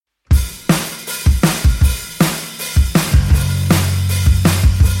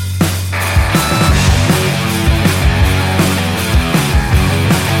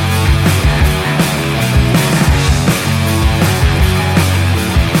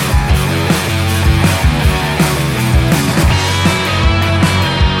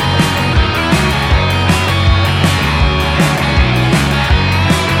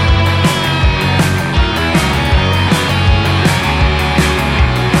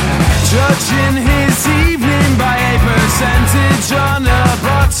judging his evening by a percentage on a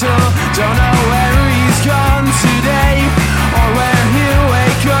bottle. Don't know where he's gone today or where he'll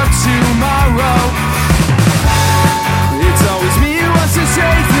wake up tomorrow. It's always me who wants to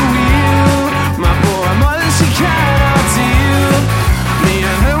take the wheel. My poor mother, she cannot deal. Me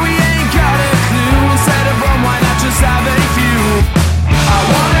and her, we ain't got a clue. Instead of one, why not just have a few? I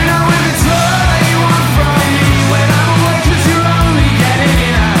wanna know if it's what you want from me when I'm away, 'cause you're only getting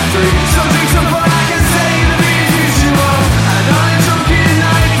in at 3. So drink some fun, I can say the beer's mutual. And on a drunken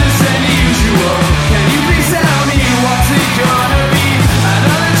night, the same usual. Can you please tell me what's it gonna be?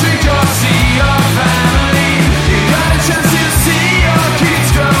 Another drink or see your family? You got a chance to see your kids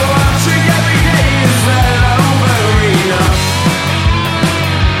grow up. Drink every day is well over enough.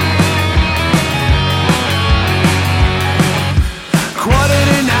 Quarter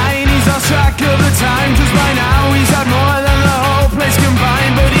to 9, he's lost track of the time, 'cause by now he's had more than the whole place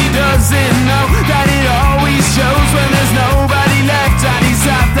combined. But he doesn't know that it always shows when there's nobody left and he's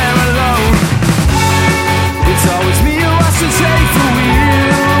sat there alone. It's always me who has to take the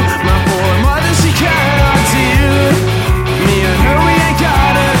wheel. My poor mother, she cannot deal. Me and her, we ain't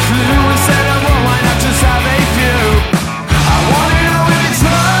got a clue. Instead of one, why not just have a few? I wanna know if it's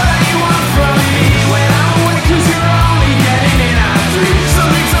what you want from me when I'm away, 'cause you're only getting in at 3. So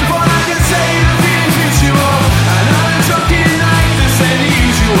drink some fun, I can say the feeling's mutual. Another drunken night, the same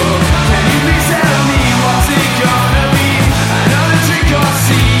usual. Can you please tell me what's it gonna be? Another drink or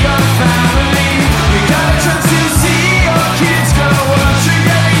see your family? You got a chance to see your kids grow up. Drink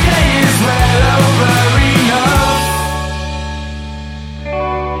every day is well over enough.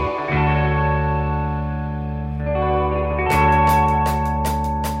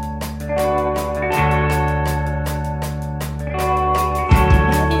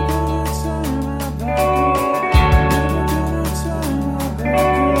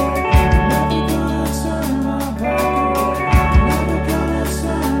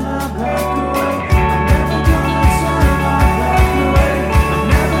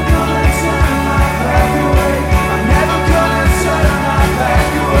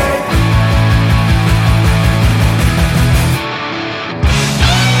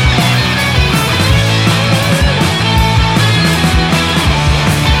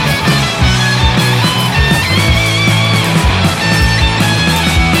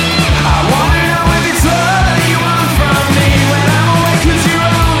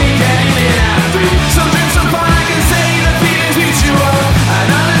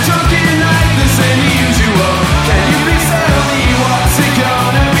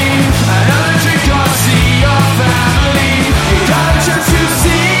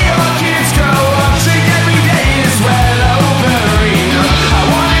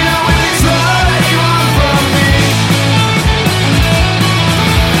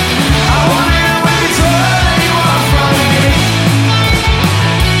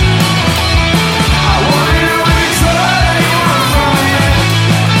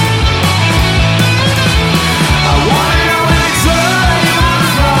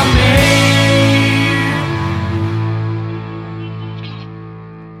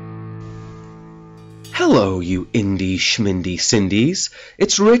 Hello, you indie schmindy Cindies.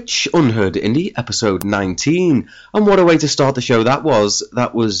 It's Rich, Unheard Indie, episode 19. And what a way to start the show that was.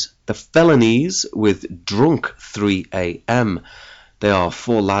 That was The Felonies with Drunk 3am. They are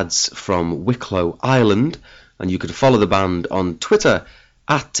 4 lads from Wicklow, Ireland, and you can follow the band on Twitter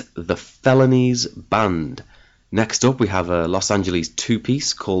at The Felonies Band. Next up we have a Los Angeles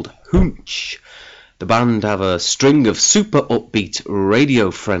 2-piece called Hoonch. The band have a string of super upbeat,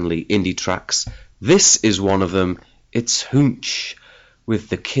 radio-friendly indie tracks. This is one of them. It's Hoonch with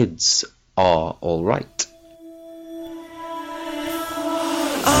The Kids Are Alright.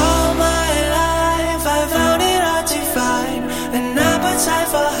 All my life I found it hard to find an appetite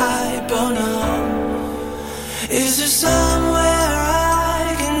for hype, oh no. Is there somewhere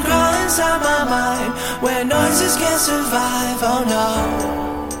I can crawl inside my mind where noises can't survive, oh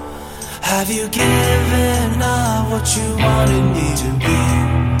no. Have you given up what you wanted me to be?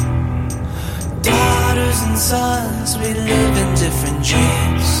 Daughters and sons, we live in different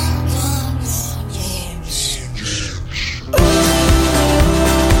dreams.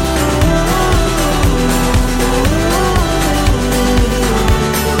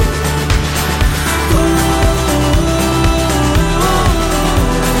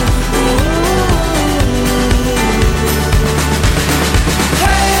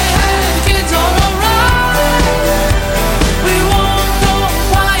 Hey, the kids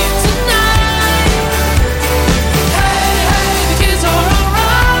are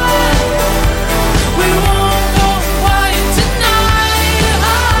alright.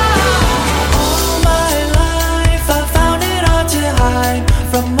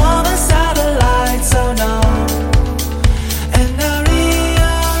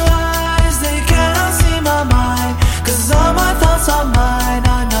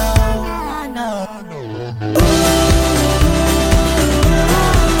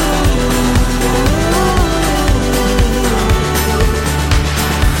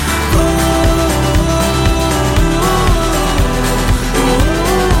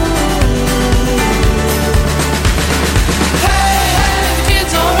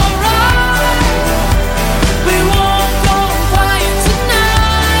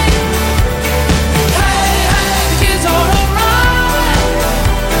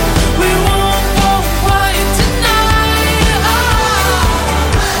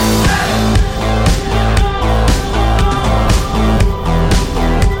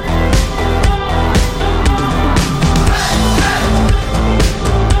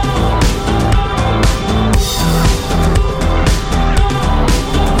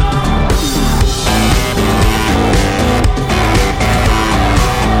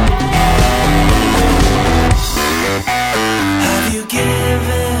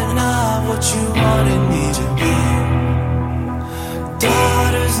 you wanted me to be.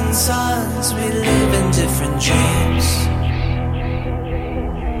 Daughters and sons, we live in different dreams.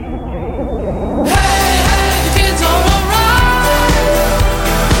 Hey, hey, the kids are alright.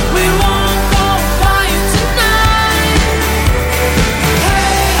 We won't go quiet tonight.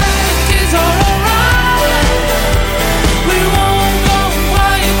 Hey, hey, the kids are alright. We won't go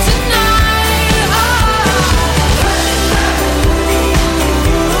quiet tonight.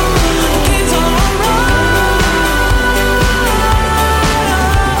 The kids are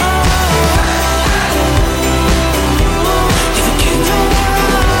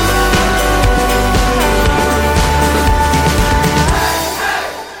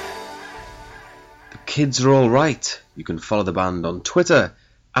Kids Are Alright. You can follow the band on Twitter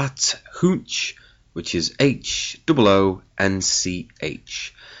at Hoonch, which is HOONCH.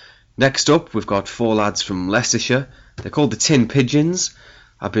 Next up, we've got four lads from Leicestershire. They're called the Tin Pigeons.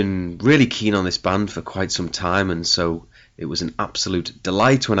 I've been really keen on this band for quite some time, and so it was an absolute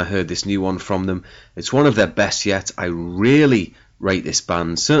delight when I heard this new one from them. It's one of their best yet. I really rate this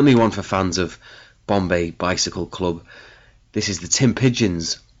band, certainly one for fans of Bombay Bicycle Club. This is the Tin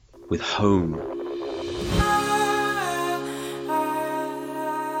Pigeons with Home.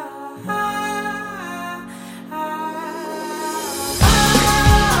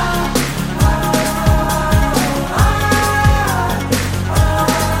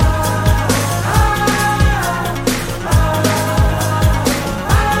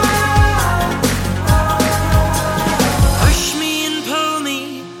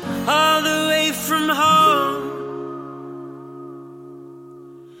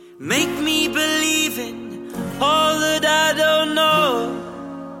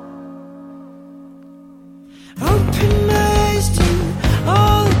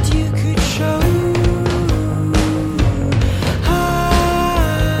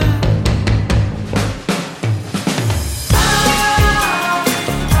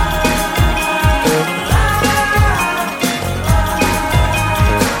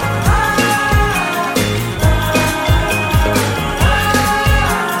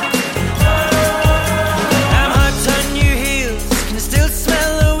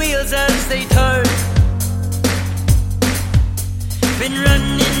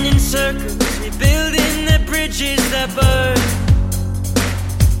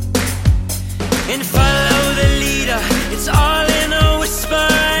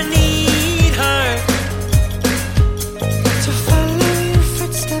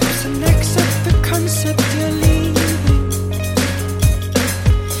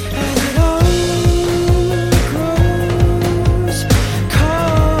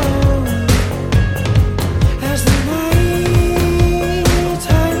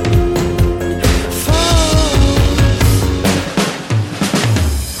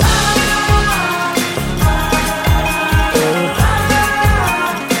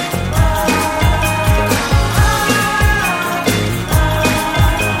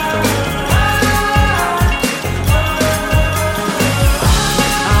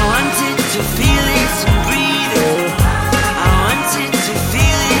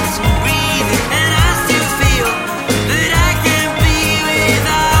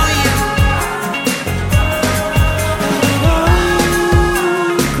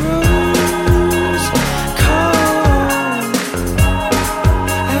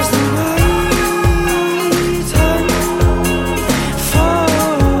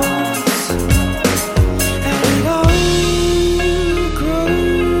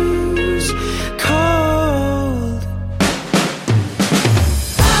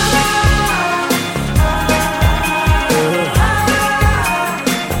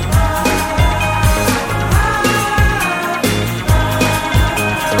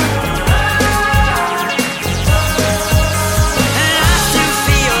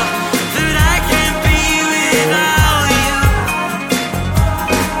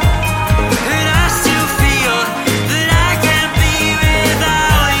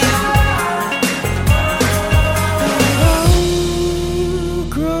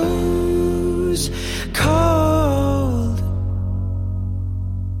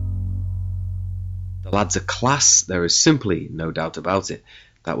 Lads are class, there is simply no doubt about it.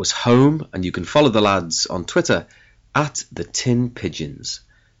 That was Home, and you can follow the lads on Twitter at the Tin Pigeons.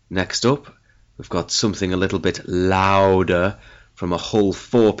 Next up, we've got something a little bit louder from a Hull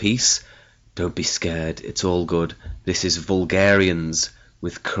four-piece. Don't be scared, it's all good. This is Vulgarians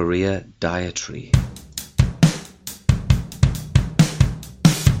with Korea Dietary.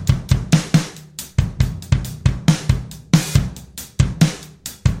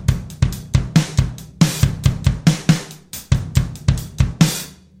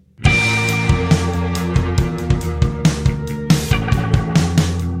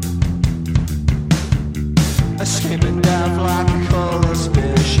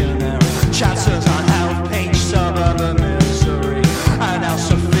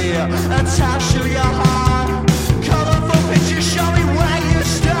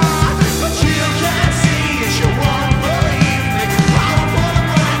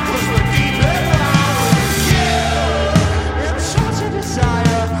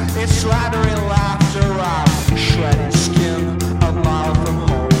 Slattering laughter out, shredding skin a mile from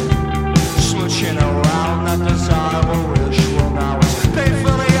home. Smooching around that desirable ritual. Now it's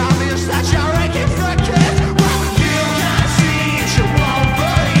painfully obvious that you're aching for a kiss. Well, you can't see it, you won't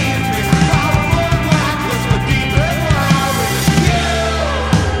believe me. Powerful and reckless, but deep in worry.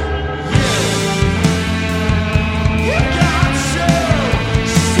 You got to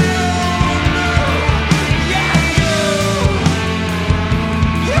still know. Yeah, you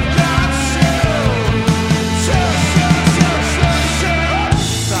got to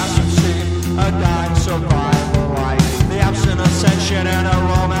Fast and cheap, a dying survival life. The abstinence tension and a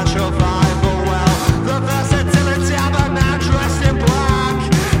romance revival. Well, the versatility of a man dressed in black.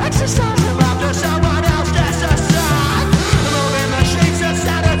 Exercising after someone else gets aside. Moving the sheets of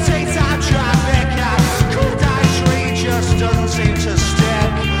sanity, time traffic. Cool dietary just doesn't seem to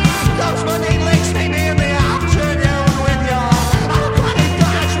stick. Those money links meet me in the afternoon with your alcoholic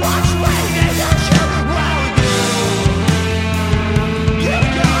glass watch waiting at you. Well, you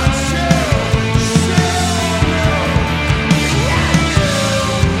got to still know. Yeah,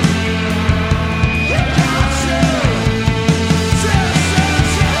 you got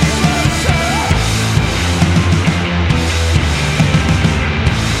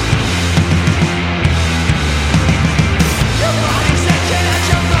Your body's aching and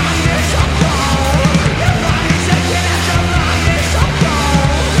your mind is so cold. Your body's aching and your mind is so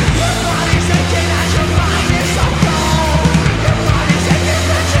cold. Your body's aching and your mind is so cold. Your body's aching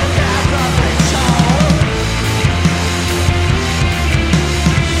that you've never been told.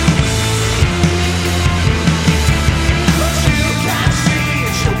 But you can't see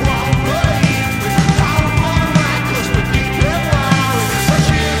it, you won't believe me. Powerful and reckless, but deep in worry. But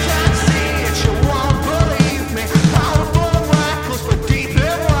you can't see it, you won't believe me. Powerful and reckless, but deep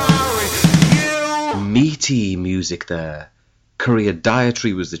in worry. Meaty music there. Courier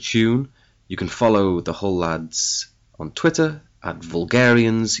Dietary was the tune. You can follow the Hull lads on Twitter at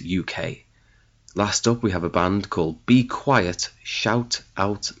Vulgarians UK. Last up we have a band called Be Quiet, Shout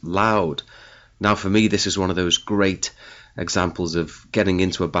Out Loud. Now for me this is one of those great examples of getting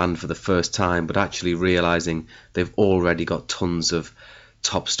into a band for the first time but actually realising they've already got tons of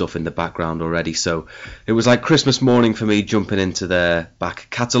top stuff in the background already. So it was like Christmas morning for me jumping into their back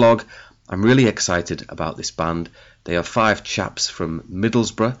catalogue. I'm really excited about this band. They are 5 chaps from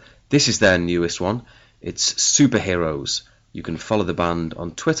Middlesbrough. This is their newest one. It's Superheroes. You can follow the band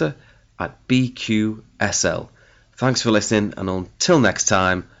on Twitter at BQSL. Thanks for listening, and until next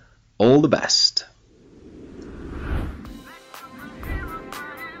time, all the best.